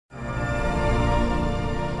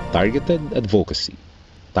Targeted Advocacy,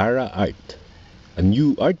 Tara Art, a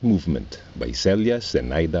new art movement by Celia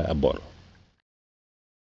Zenaida Aborro.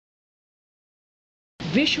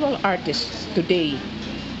 Visual artists today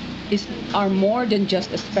are more than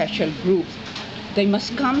just a special group. They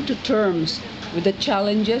must come to terms with the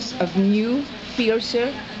challenges of new,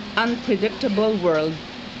 fiercer, unpredictable world,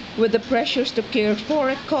 where the pressures to care for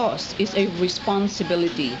a cause is a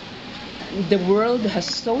responsibility. The world has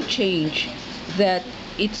so changed that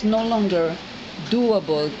it's no longer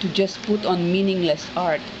doable to just put on meaningless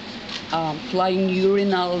art. Flying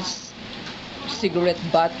urinals, cigarette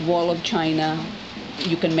butt, wall of China.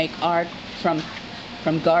 You can make art from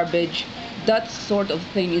garbage. That sort of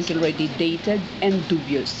thing is already dated and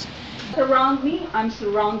dubious. Around me, I'm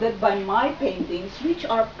surrounded by my paintings, which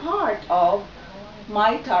are part of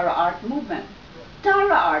my Tara Art movement.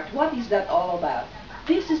 Tara Art, what is that all about?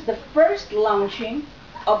 This is the first launching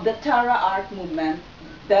of the Tara Art movement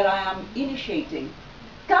that I am initiating.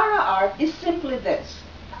 Tara Art is simply this.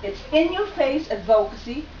 It's in-your-face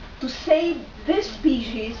advocacy to save this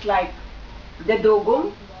species like the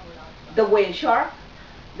dugong, the whale shark,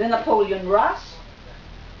 the Napoleon wrasse,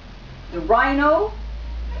 the rhino,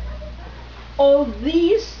 all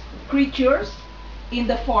these creatures in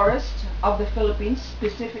the forest of the Philippines,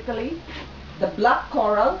 specifically the black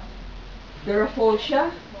coral, the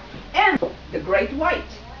rafflesia, and the great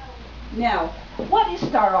white. Now, what is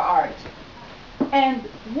Tara Art? And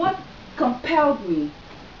what compelled me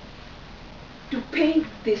to paint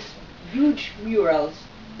these huge murals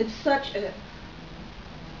in such a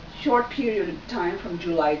short period of time from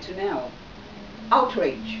July to now?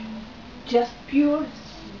 Outrage. Just pure,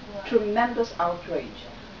 tremendous outrage,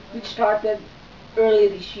 which started early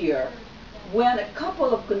this year when a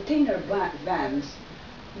couple of container vans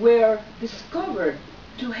were discovered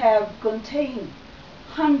to have contained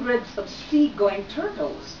hundreds of sea-going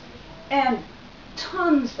turtles and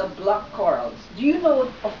tons of black corals. Do you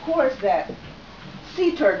know, of course, that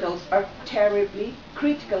sea turtles are terribly,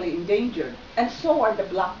 critically endangered, and so are the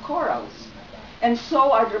black corals, and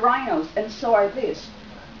so are the rhinos, and so are this.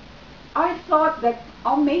 I thought that,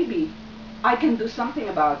 oh, maybe I can do something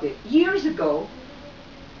about it. Years ago,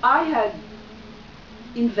 I had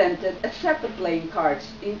invented a set of playing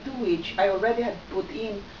cards into which I already had put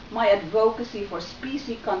in my advocacy for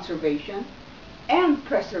species conservation and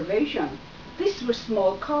preservation. These were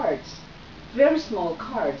small cards, very small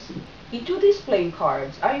cards. Into these playing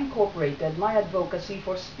cards, I incorporated my advocacy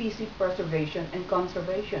for species preservation and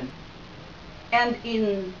conservation. And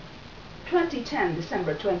in 2010,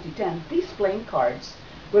 December 2010, these playing cards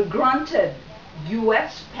were granted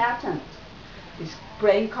U.S. patent. These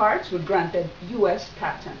playing cards were granted U.S.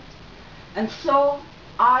 patent. And so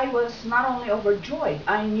I was not only overjoyed,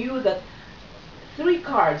 I knew that 3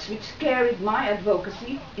 cards which carried my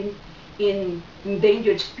advocacy in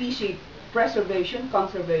endangered species preservation,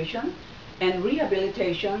 conservation, and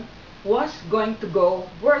rehabilitation was going to go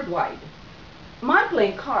worldwide. My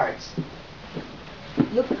playing cards,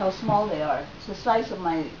 look how small they are. It's the size of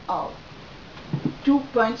my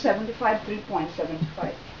 2.75,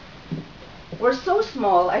 3.75. Were so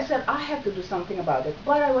small, I said I had to do something about it.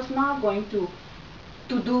 But I was not going to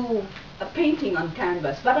do a painting on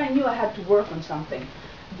canvas, but I knew I had to work on something.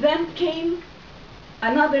 Then came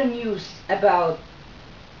another news about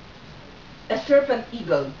a serpent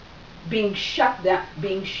eagle being shot.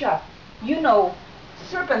 You know,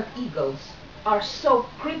 serpent eagles are so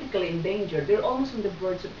critically endangered. They're almost on the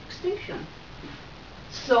verge of extinction.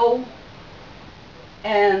 So,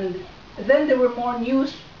 and then there were more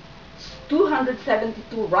news.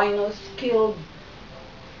 272 rhinos killed,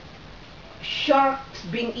 sharks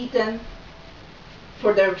being eaten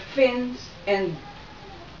for their fins, and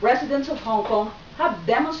residents of Hong Kong have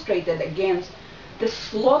demonstrated against the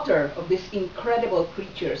slaughter of these incredible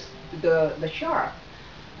creatures, the shark.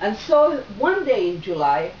 And so one day in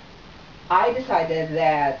July, I decided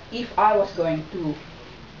that if I was going to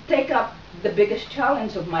take up the biggest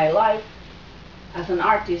challenge of my life as an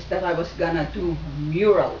artist, that I was gonna do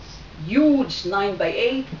murals. Huge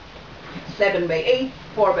 9x8, 7x8,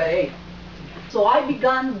 4x8. So I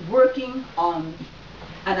began working on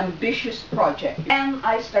an ambitious project, and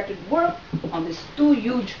I started work on these 2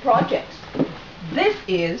 huge projects. This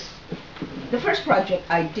is the first project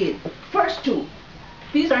I did. First 2.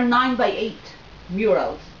 These are 9x8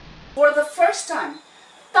 murals. For the first time,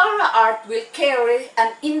 Tara Art will carry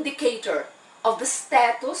an indicator of the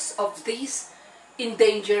status of these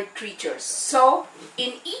endangered creatures. So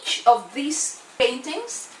in each of these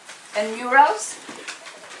paintings and murals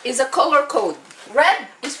is a color code. Red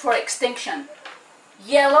is for extinction,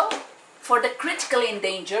 yellow for the critically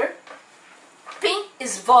endangered, pink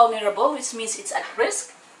is vulnerable, which means it's at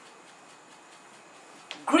risk.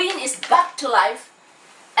 Green is back to life,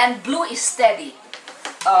 and blue is steady.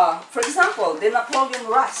 For example, the Napoleon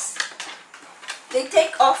rust. They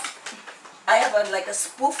take off, I have like a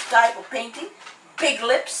spoof type of painting, big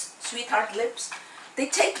lips, sweetheart lips. They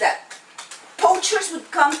take that. Poachers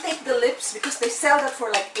would come take the lips because they sell that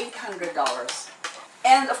for like $800.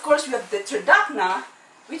 And of course we have the Tridacna,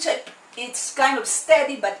 which it's kind of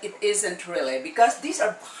steady, but it isn't really, because these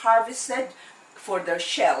are harvested for their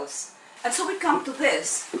shells. And so we come to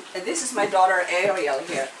this, and this is my daughter Ariel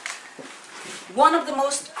here. One of the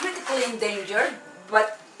most critically endangered,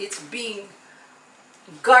 but it's being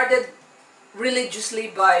guarded religiously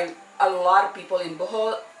by a lot of people in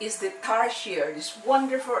Bohol, is the tarsier, this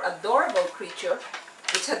wonderful, adorable creature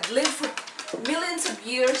which had lived for millions of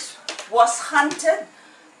years, was hunted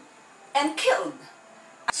and killed.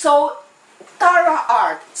 So Tara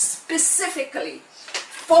art specifically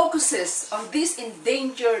focuses on these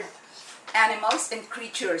endangered animals and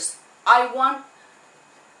creatures. I want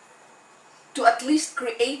to at least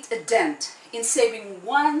create a dent in saving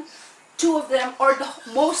one, two of them, or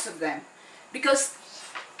most of them, because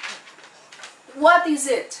what is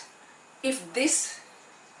it if these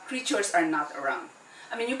creatures are not around?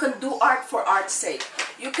 I mean, you can do art for art's sake.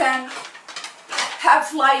 You can have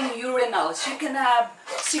flying urinals. You can have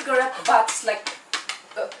cigarette butts like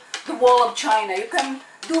the Wall of China. You can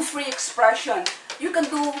do free expression. You can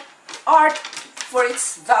do art for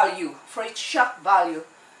its value, for its shock value.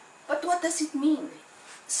 But what does it mean?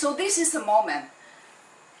 So this is a moment.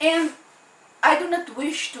 And I do not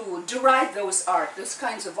wish to deride those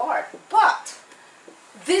kinds of art, but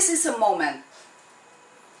this is a moment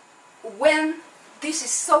when this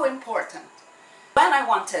is so important. When I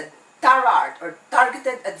wanted Tara art, or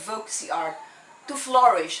targeted advocacy art, to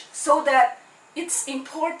flourish, so that it's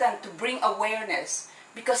important to bring awareness,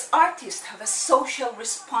 because artists have a social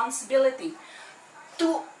responsibility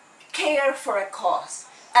to care for a cause.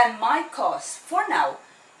 And my cause, for now,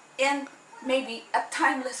 and maybe a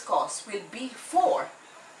timeless cause, will be for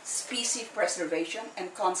species preservation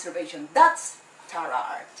and conservation. That's Tara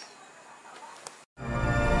art.